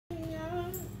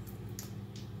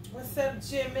What's up,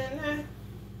 Gemini?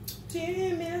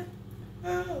 Jimmy.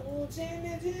 Oh,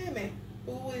 Jimmy.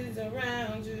 Who is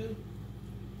around you?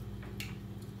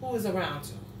 Who is around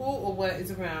you? Who or what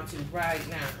is around you right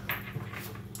now?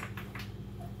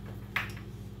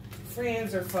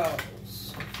 Friends or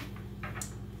foes?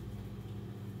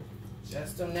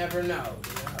 Just don't never know,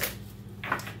 you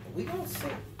know. We gonna see.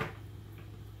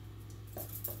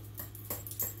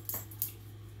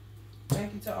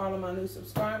 Thank you to all of my new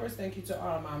subscribers. Thank you to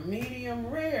all of my medium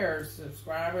rare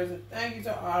subscribers. And thank you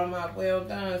to all of my well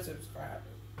done subscribers.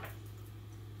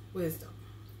 Wisdom.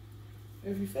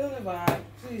 If you're feeling the vibe,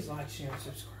 please like, share, and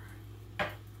subscribe.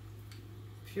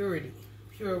 Purity.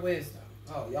 Pure wisdom.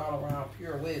 Oh, y'all around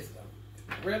pure wisdom.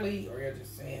 Really? Or you're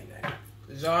just saying that?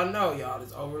 Because y'all know y'all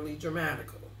is overly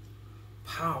dramatical.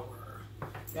 Power.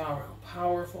 Y'all around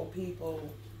powerful people.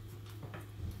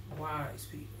 Wise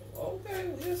people. Okay,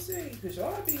 we'll see. Because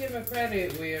y'all be giving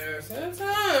credit where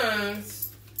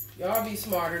sometimes y'all be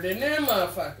smarter than them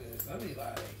motherfuckers. I'll be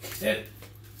like, shit.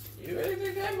 You really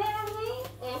think that powerful?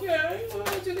 Okay, well,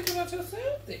 what you think about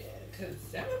yourself then? Because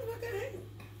that motherfucker ain't.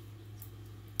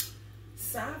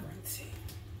 Sovereignty.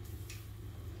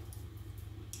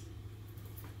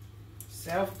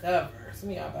 Self-govern. Some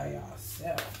of y'all by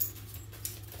y'allself.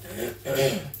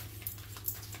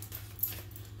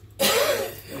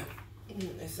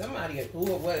 And somebody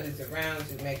who or what is around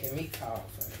you making me cough.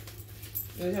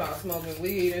 You y'all smoking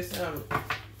weed or something.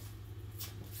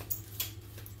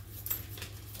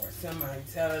 Or somebody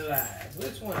telling lies.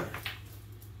 Which one?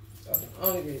 That's the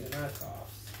only reason I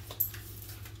cough.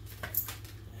 I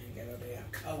ain't got no damn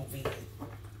COVID.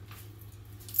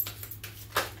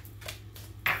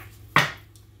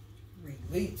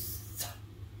 Release.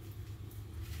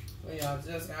 Well, y'all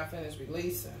just got finished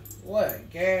releasing. What?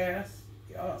 Gas?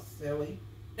 Y'all silly.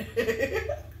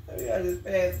 Y'all just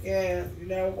passed gas. You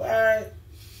know what?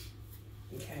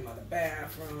 You came out of the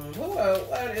bathroom.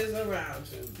 What is around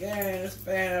you? Gas,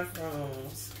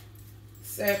 bathrooms,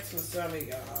 sex with some of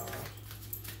y'all.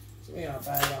 Some of y'all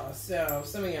by yourself.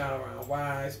 Some of y'all around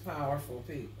wise, powerful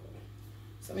people.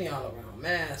 Some of y'all around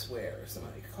mask wearers.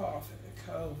 Somebody coughing and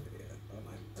COVID. Oh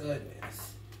my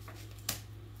goodness.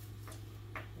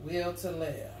 Will to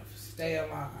live. Stay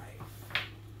alive.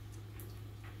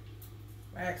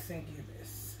 Wax and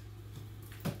Gibbous.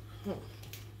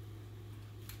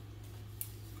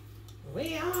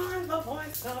 We are the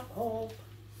voice of hope.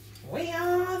 We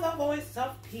are the voice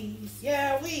of peace.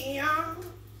 Yeah, we are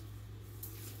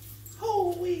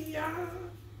who we are.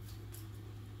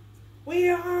 We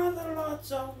are the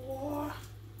lords of war.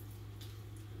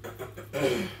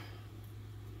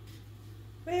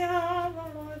 We are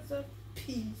the lords of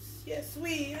peace. Yes,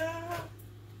 we are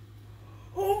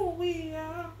who we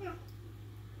are.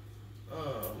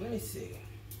 Let me see.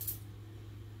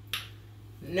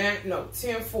 10-4.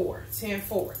 10-4.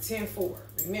 10-4.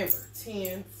 Remember,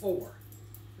 10-4.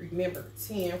 Remember,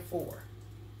 10-4.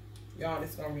 Y'all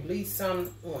just gonna release some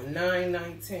on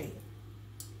 9/19.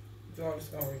 Y'all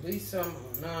just gonna release some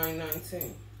on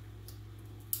 9/19.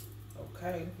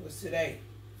 Okay, what's today?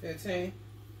 15?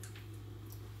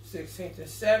 16th and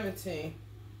 17th.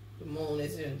 The moon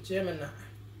is in Gemini.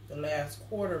 The last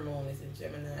quarter moon is in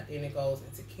Gemini, then it goes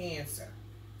into Cancer.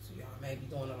 So y'all may be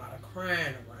doing a lot of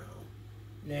crying around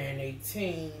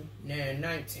 9/18,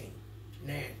 9/19,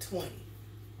 9/20.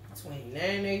 Between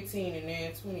 9/18 and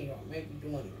 9/20, y'all may be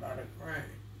doing a lot of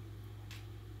crying.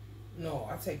 No,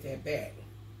 I take that back.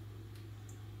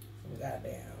 So we got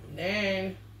down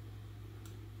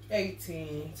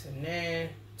 9/18 to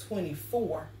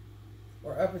 9/24,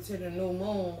 or up until the new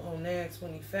moon on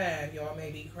 9/25, y'all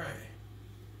may be crying.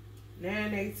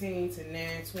 9/18 to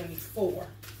 9/24.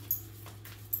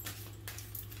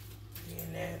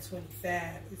 And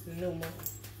 9/25 is the new moon.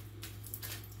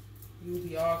 You'll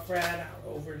be all cried out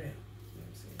over them. You know what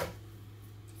I'm saying?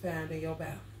 Finding your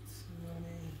balance. You know what I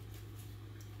mean?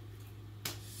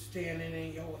 Standing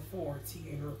in your authority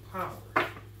and your power.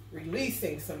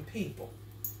 Releasing some people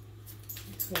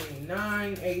between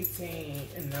 9/18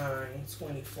 and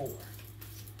 9/24.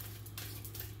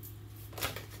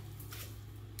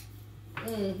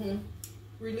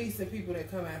 Releasing people that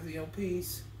come after your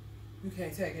peace. You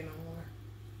can't take it no more.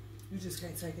 You just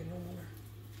can't take it no more.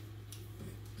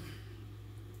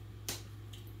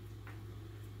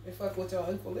 They fuck with your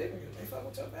equilibrium. They fuck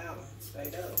with your balance. They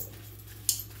do.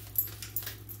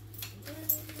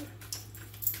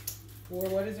 Or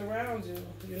what is around you,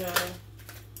 you know.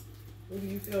 Who do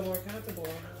you feel more comfortable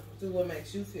around? Do what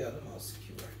makes you feel the most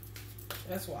secure.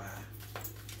 That's why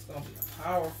it's going to be a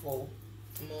powerful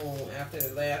moon after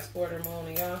the last quarter moon.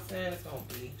 And y'all saying it's going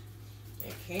to be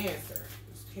in Cancer.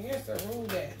 It's Cancer rule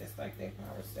that. That's like their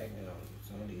power statement on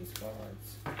some of these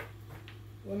cards.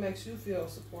 What makes you feel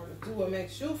supported? Do what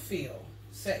makes you feel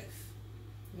safe.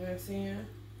 You know what I'm saying?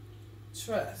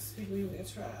 Trust. People you can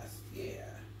trust.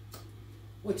 Yeah.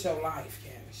 With your life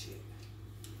kind of shit.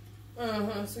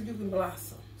 So you can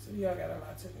blossom. So y'all got a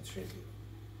lot to contribute.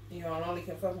 Y'all only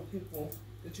can fuck with people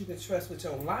that you can trust with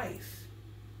your life.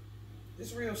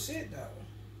 It's real shit though.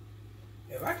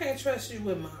 If I can't trust you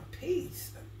with my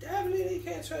peace, I definitely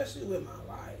can't trust you with my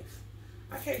life.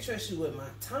 I can't trust you with my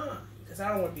time because I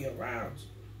don't want to be around you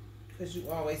because you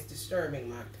always disturbing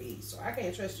my peace. So I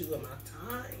can't trust you with my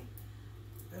time.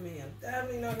 I mean, I'm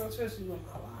definitely not going to trust you with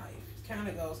my life. It kind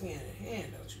of goes hand in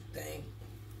hand, don't you think?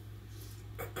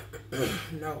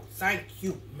 No, thank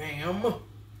you, ma'am.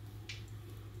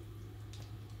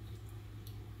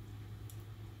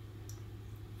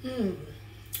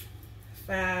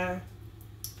 Five.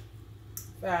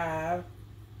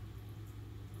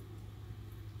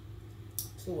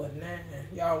 To a 9.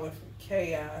 Y'all went from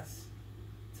chaos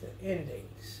to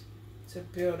endings, to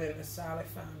building a solid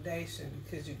foundation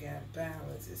because you got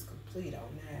balance. It's complete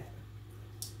on that.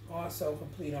 Also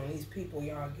complete on these people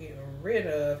y'all getting rid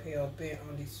of, hell bent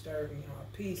on disturbing y'all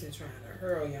peace and trying to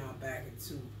hurl y'all back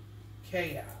into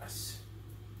chaos.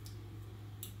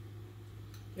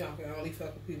 Y'all can only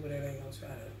fuck with people that ain't gonna try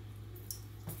to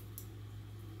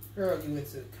hurl you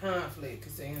into conflict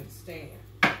because they understand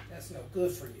that's no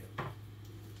good for you.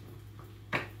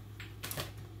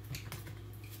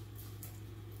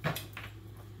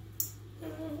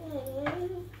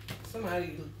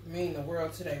 Somebody mean the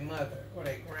world to their mother or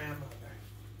their grandmother.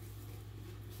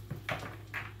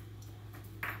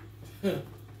 For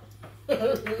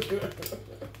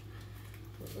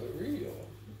real.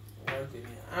 Working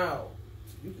it out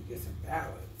so you can get some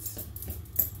balance.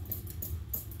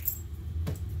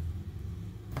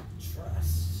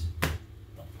 Trust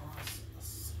the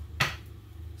process.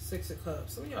 6 of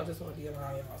Cups. Some of y'all just want to be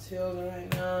around y'all children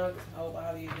right now. There's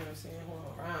nobody, you know what I'm saying, who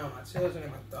I'm around. My children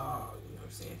and my dog.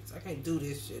 Saying, I can't do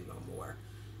this shit no more.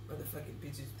 Motherfucking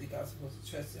bitches think I'm supposed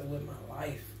to trust them with my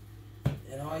life.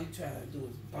 And all you trying to do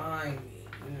is bind me.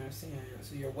 You know what I'm saying?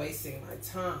 So you're wasting my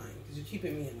time. Because you're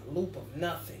keeping me in a loop of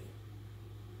nothing.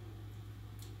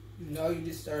 You know you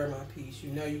disturb my peace.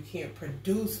 You know you can't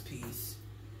produce peace.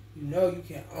 You know you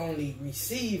can only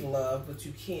receive love, but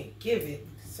you can't give it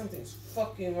because something's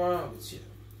fucking wrong with you.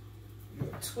 You're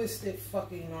a twisted,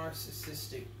 fucking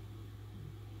narcissistic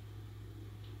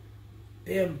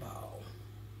bimbo.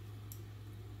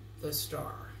 The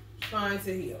star. Trying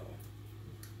to heal.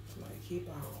 Somebody keep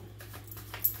on.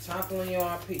 Toppling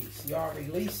y'all peace. Y'all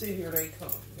release it, here they come.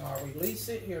 Y'all release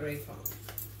it, here they come.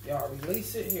 Y'all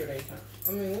release it, here they come.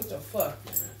 I mean, what the fuck,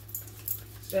 man?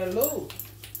 It's that loop.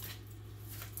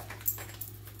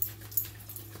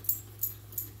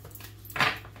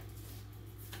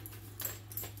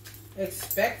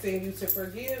 Expecting you to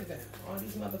forgive them. All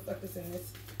these motherfuckers in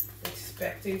this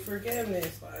expecting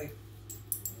forgiveness. Like,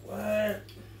 what?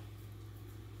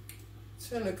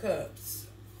 10 of Cups.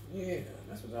 Yeah,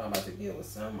 that's what y'all about to get with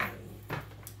somebody.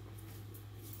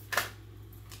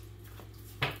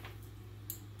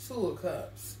 2 of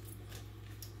Cups.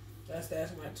 That's right.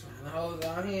 Trying to hold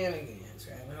our hand again.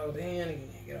 Trying to hold the hand again.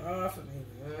 Get off of me,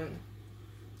 man.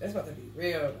 That's about to be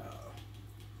real, though.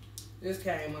 This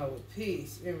came up with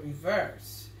peace in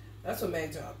reverse. That's what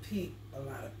made y'all peep a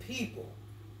lot of people.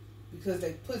 Because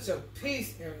they put your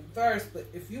peace in reverse. But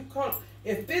if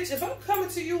I'm coming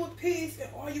to you with peace and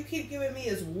all you keep giving me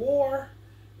is war,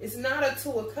 it's not a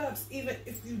 2 of Cups. Even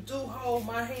if you do hold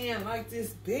my hand like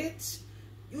this, bitch,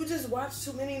 you just watch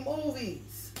too many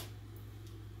movies.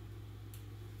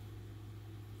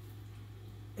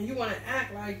 And you want to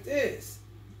act like this.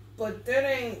 But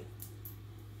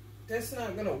that's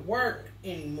not going to work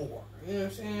anymore. You know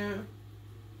what I'm saying?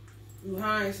 You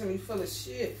hiring somebody full of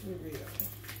shit for real.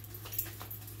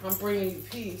 I'm bringing you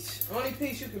peace. Only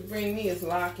peace you can bring me is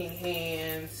locking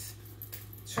hands,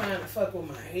 trying to fuck with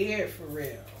my head for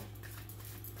real,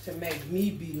 to make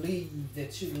me believe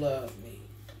that you love me.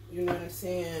 You know what I'm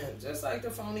saying? Just like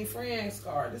the phony friends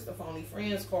card. This is the phony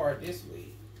friends card this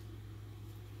week.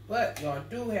 But y'all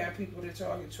do have people that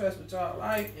y'all can trust with y'all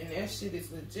life, and that shit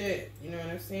is legit. You know what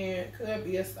I'm saying? Could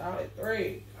be a solid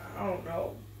 3. I don't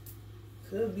know.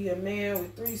 Could be a man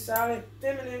with 3 solid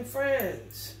feminine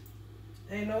friends.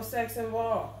 Ain't no sex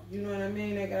involved. You know what I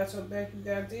mean? They got your back, you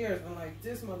got theirs. I'm like,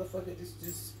 this motherfucker is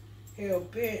just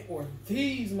hell-bent, or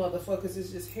these motherfuckers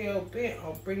is just hell-bent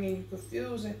on bringing you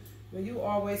confusion. When you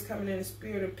always coming in the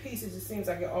spirit of peace, it just seems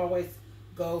like it always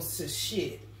goes to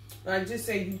shit. Like, just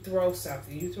say you throw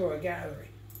something, you throw a gathering.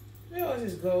 It always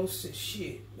just goes to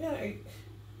shit. Yeah, like,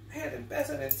 I had the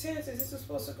best of intentions. This was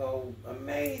supposed to go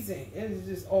amazing. And it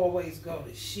just always go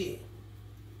to shit.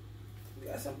 We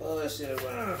got some bullshit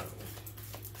around.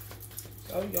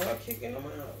 So y'all kicking them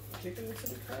out. Kicking them to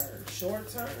the curb. Short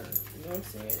term. You know what I'm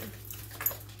saying?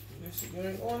 You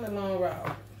ain't going the long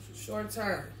route. It's a short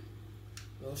term.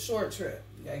 Little short trip.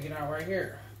 You gotta get out right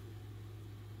here.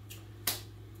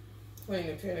 Queen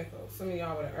of Pentacles. Some of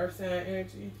y'all with an earth sign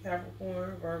energy.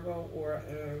 Capricorn, Virgo, or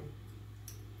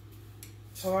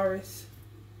Taurus.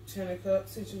 Ten of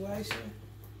Cups situation.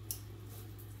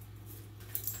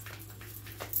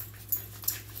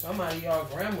 Somebody y'all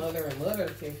grandmother and mother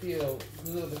can feel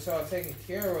good that y'all taken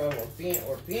care of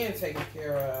or being taken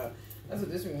care of. That's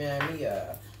what this reminds me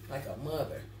of. Like a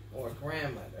mother or a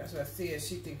grandmother. That's what I said.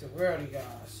 She think the world of y'all.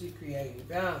 She creating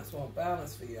balance, want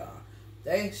balance for y'all.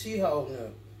 She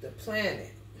holding the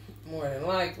planet, more than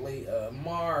likely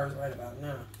Mars right about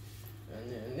now.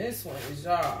 And then this one is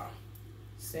y'all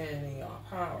standing in y'all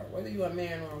power. Whether you're a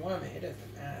man or a woman, it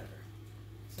doesn't matter.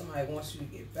 Somebody wants you to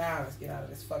get balance, get out of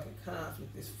this fucking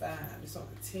conflict, this 5, this on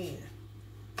the 10.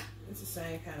 It's the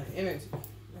same kind of energy,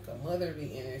 like a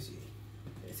motherly energy.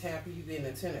 It's happy you getting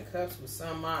a 10 of Cups with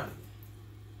somebody.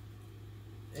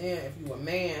 And if you a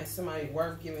man, somebody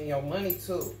worth giving your money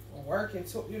to, or working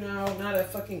to, you know, not a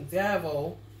fucking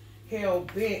devil hell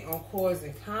bent on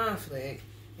causing conflict,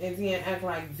 and then act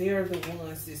like they're the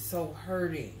ones that's so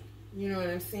hurting. You know what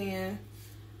I'm saying?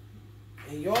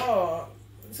 And y'all,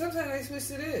 sometimes they switch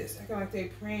to this, acting like they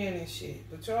praying and shit,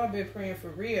 but y'all been praying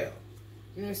for real.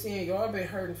 You know what I'm saying? Y'all been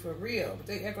hurting for real. But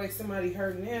they act like somebody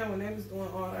hurting them when they was doing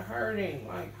all the hurting.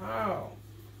 Like, how?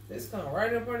 This come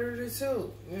right up under the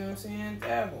two. You know what I'm saying?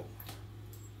 Devil.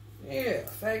 Yeah,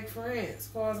 fake friends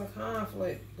causing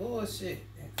conflict. Bullshit.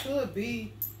 It could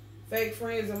be fake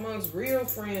friends amongst real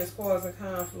friends causing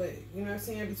conflict. You know what I'm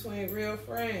saying? Between real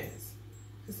friends.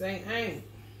 Because they ain't.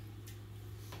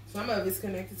 Some of it's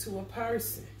connected to a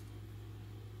person.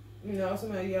 You know,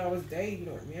 somebody y'all was dating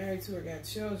or married to or got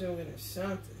children with or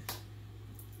something.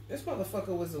 This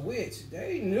motherfucker was a witch.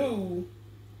 They knew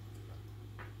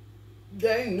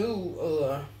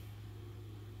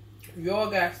y'all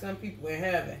got some people in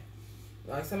heaven.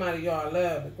 Like somebody y'all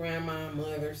love, a grandma,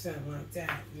 mother, something like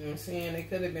that. You know what I'm saying? They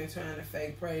could have been trying to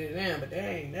fake pray to them, but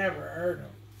they ain't never heard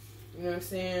them. You know what I'm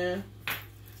saying?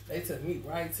 They took me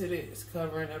right to this,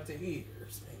 covering up the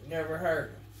ears. They never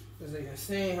heard them. Because they been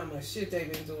seeing how much shit they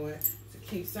been doing to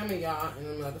keep some of y'all in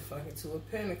the motherfucking Two of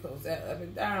Pentacles. That up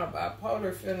and down,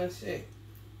 bipolar feeling shit.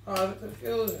 Causing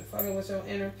confusion, fucking with your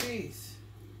inner peace.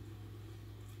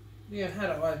 You know, had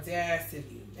the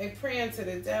audacity. They praying to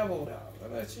the devil, though.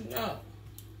 I'll let you know.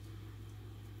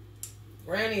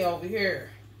 Granny over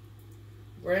here.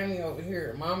 Granny over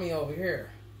here. Mommy over here.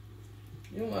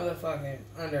 You motherfucking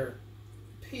under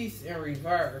peace in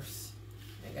reverse.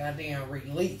 And goddamn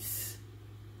release.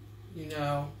 You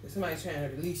know, somebody trying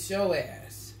to release your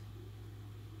ass.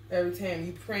 Every time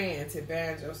you praying to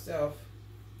bind yourself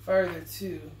further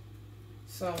to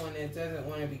someone that doesn't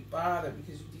want to be bothered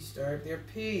because you disturb their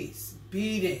peace.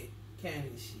 Beat it, kind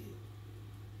of shit.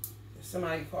 If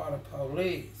somebody call the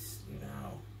police, you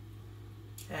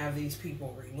know, have these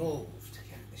people removed,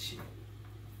 kind of shit.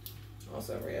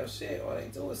 Also real shit. All they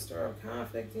do is stir up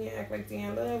conflict and act like they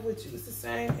in love with you. It's the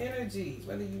same energies.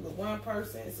 Whether you with one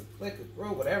person, it's a clique, a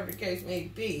group, whatever the case may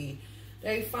be,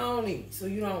 they phony. So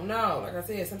you don't know. Like I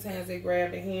said, sometimes they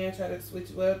grab the hand, try to switch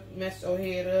you up, mess your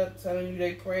head up, telling you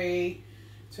they prayed,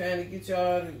 trying to get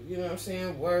y'all to, you know what I'm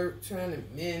saying, work, trying to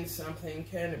mend something,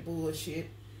 kind of bullshit.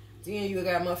 Then you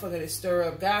got motherfucker that stir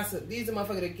up gossip. These are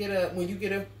motherfuckers that get up, when you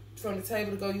get up from the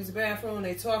table to go use the bathroom,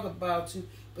 they talk about you.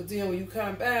 But then when you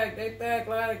come back, they back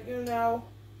like, you know,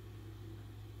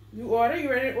 you order, you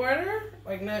ready to order?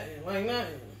 Like nothing, like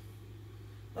nothing.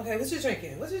 Okay, what you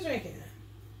drinking? What you drinking?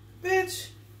 Bitch,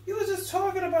 you was just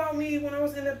talking about me when I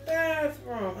was in the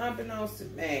bathroom. Unbeknownst to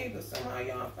me, but somehow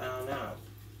y'all found out.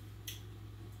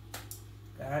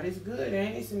 God is good,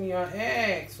 ain't it? Some of y'all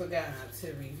ask for God to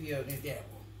reveal the devil.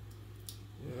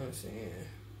 You know what I'm saying?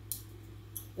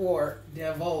 Or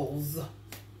devils.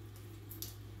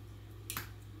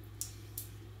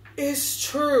 It's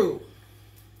true.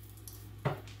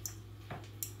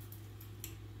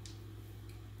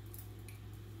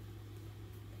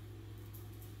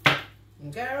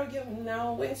 Girl, you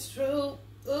know it's true.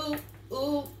 Ooh,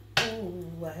 ooh,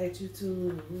 ooh, I hate you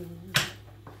too.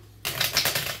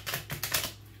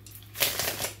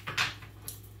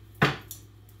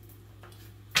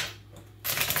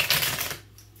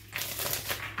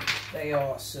 They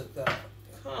all shook up.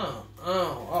 Come on.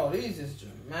 Oh, these is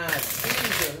dramatic.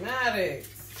 These dramatics.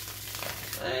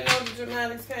 I didn't know the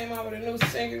dramatics came out with a new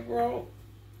single, bro.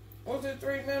 Was it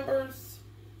 3 members?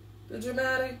 The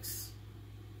Dramatics?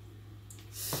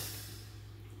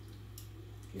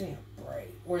 Give me a break.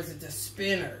 Or is it the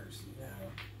Spinners? You know?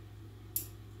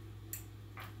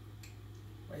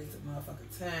 Waste of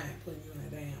motherfucking time putting you in a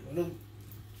damn loop.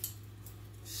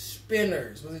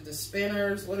 Spinners. Was it the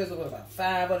Spinners? What is it? What about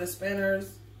 5 of the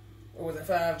Spinners? Or was it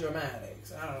 5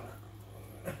 Dramatics? I don't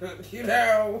know. You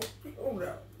know? Who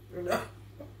knows? You know?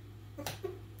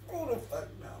 Who the fuck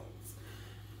knows?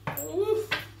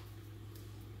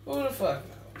 Who the fuck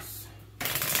knows?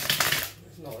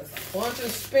 No, it's a bunch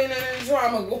of spinning and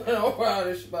drama going on around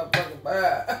this motherfucking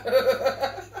bar.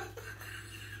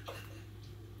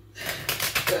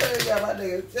 Got my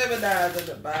nigga Gemini's in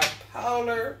the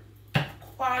bipolar,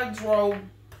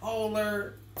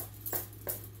 quadropolar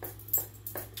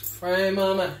frame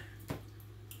of mind.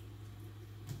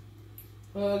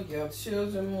 Hug your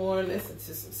children more. Listen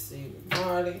to some Stevie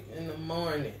Marley in the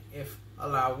morning if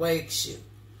Allah wakes you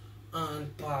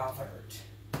unbothered.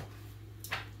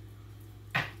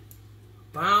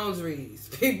 Boundaries.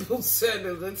 People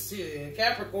setting the shit.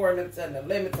 Capricorn is setting the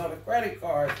limits on the credit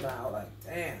cards now. Like,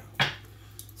 damn.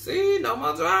 See, no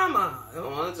more drama. Don't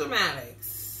want the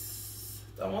dramatics.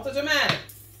 Don't want the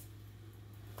dramatics.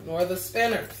 Nor the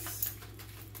spinners.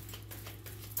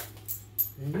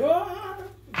 Nor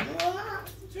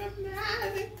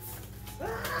dramatics. I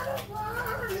don't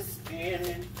want the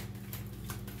spinning.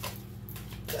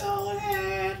 Go ahead.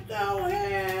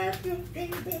 You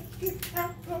can't get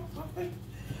out of my.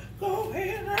 Go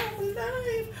ahead, I'm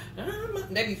alive.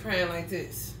 They be praying like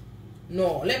this.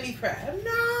 No, let me cry.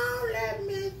 No, let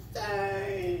me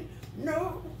say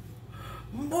no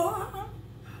more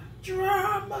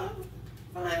drama.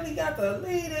 Finally got to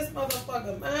leave this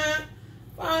motherfucker, man.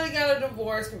 Finally got a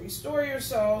divorce. Can restore your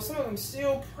soul. Some of them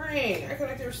still praying. Acting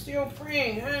like they're still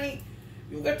praying, honey.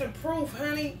 You got the proof,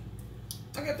 honey.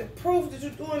 I got the proof that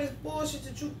you're doing this bullshit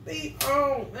that you be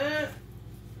on, man.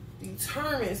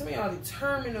 Determined. Some of y'all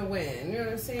determined to win. You know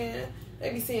what I'm saying? They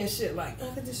be saying shit like,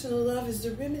 unconditional love is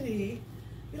the remedy.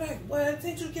 You're like, what?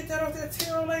 Didn't you get that off that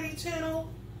Tarot Lady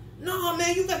channel? No,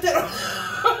 man, you got that off.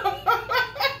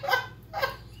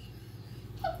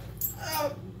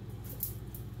 I'm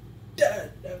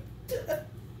done.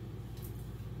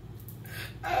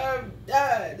 I'm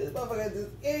done. This motherfucker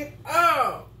just keep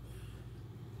on.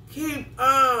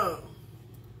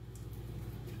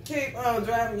 Keep on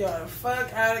driving y'all the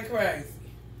fuck out of crazy.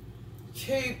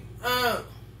 Keep on.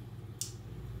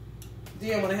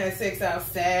 Then wanna have sex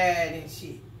outside and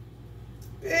shit.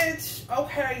 Bitch,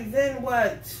 okay, then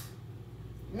what?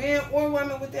 Man or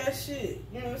woman with that shit.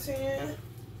 You know what I'm saying?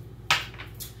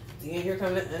 Then here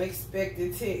come the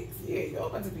unexpected text. Yeah, y'all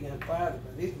about to be unbothered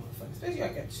by these motherfuckers. Especially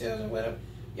y'all got children with them.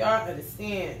 Y'all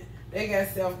understand. They got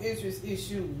self-interest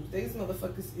issues. These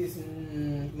motherfuckers is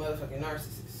motherfucking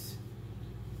narcissists.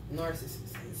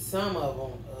 And some of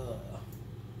them,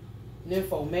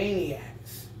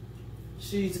 nymphomaniacs.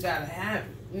 She's gotta have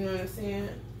it. You know what I'm saying?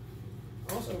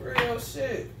 On some real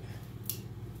shit.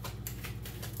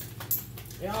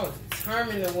 Y'all is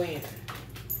determined to win.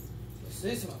 It's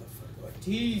this motherfucker, or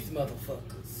these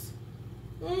motherfuckers.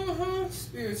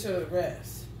 Spiritual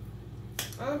rest.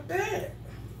 I bet.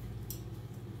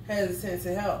 Has a sense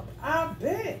of help. I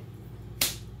bet.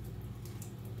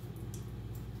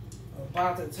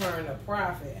 About to turn a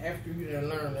profit after you done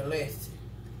learned the lesson.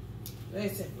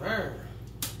 Lesson learn.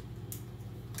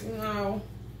 You know,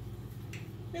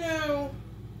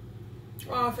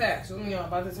 all facts. Some of y'all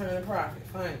about to turn a profit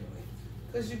finally.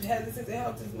 Because you had a sense of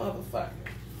help this motherfucker.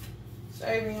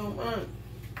 Saving your money.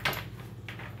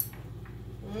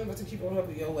 I'm about to keep on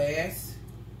helping your ass.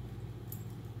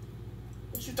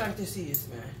 What you think this is,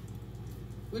 man?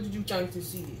 What did you think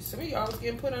this is? Some of y'all was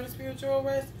getting put on a spiritual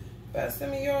rest by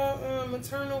some of y'all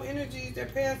maternal energies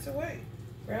that passed away.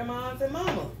 Grandmas and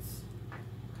mamas.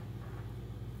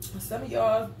 Some of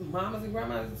y'all mamas and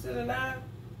grandmas are still alive.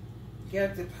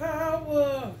 Got the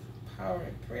power. Power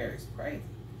in prayer is crazy.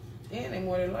 And they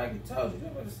more than likely told you, you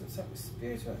know what, some type of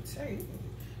spiritual attack.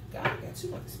 God got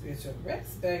you on the spiritual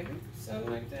rest, baby.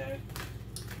 Something like that.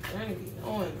 I ain't be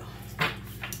knowing though.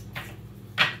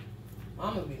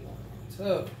 Mama be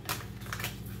knowing too.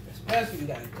 Especially you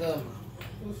got a good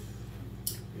mama.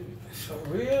 For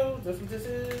real? That's what this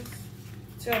is?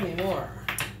 Tell me more.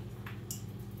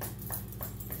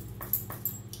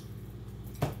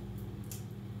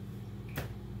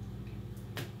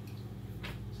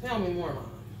 Tell me more,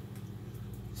 Mom.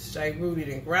 Stay rooted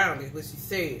and grounded, what she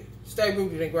said. Stay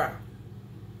rooted and grounded.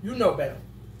 You know better.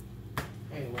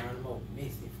 Ain't around them old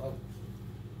messy folks.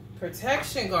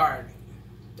 Protection gardening.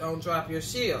 Don't drop your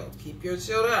shield. Keep your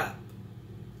shield up.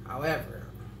 However,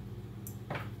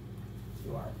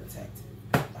 You are protected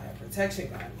by a protection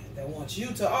guardian that wants you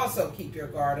to also keep your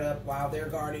guard up while they're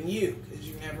guarding you, because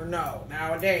you never know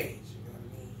nowadays. You know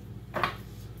what I mean?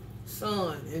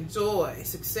 Sun, enjoy,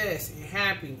 success, and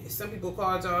happiness. Some people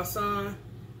call y'all sun.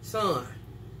 Sun,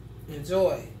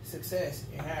 enjoy, success,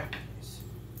 and happiness.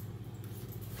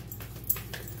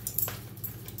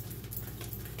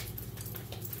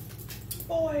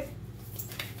 Boy,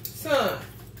 sun.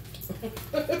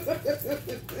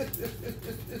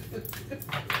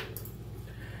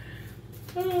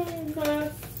 Oh, my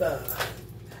son.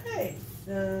 Hey,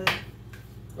 son.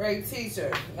 Great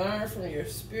teacher. Learn from your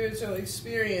spiritual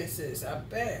experiences. I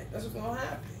bet. That's what's going to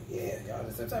happen. Yeah, y'all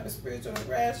just some type of spiritual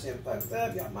rash shit fucked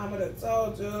up. Y'all mama done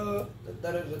told you.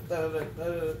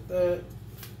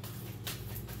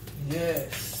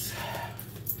 Yes.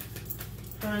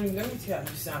 Honey, let me tell you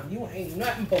something. You ain't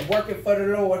nothing but working for the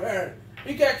Lord, honey.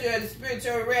 You got your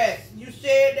spiritual rest. You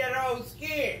shed that old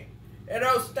skin. That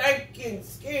old stinking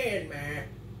skin, man.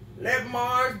 Let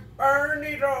Mars burn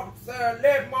it off, son.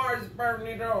 Let Mars burn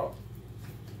it off.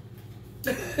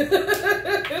 The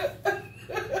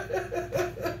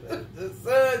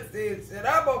sun said, shit,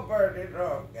 I'm going to burn it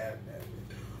off, goddammit.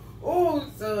 Ooh,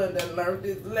 son, that learned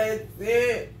this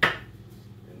lesson.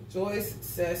 Enjoy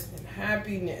success and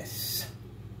happiness.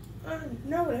 I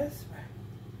know that's right.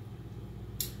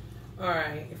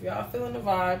 Alright, if y'all feeling the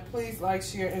vibe, please like,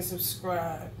 share, and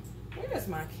subscribe. Where's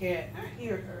my cat? I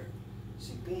hear her.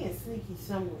 She being sneaky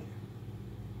somewhere.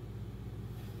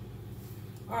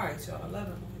 Alright, y'all. I love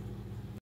her.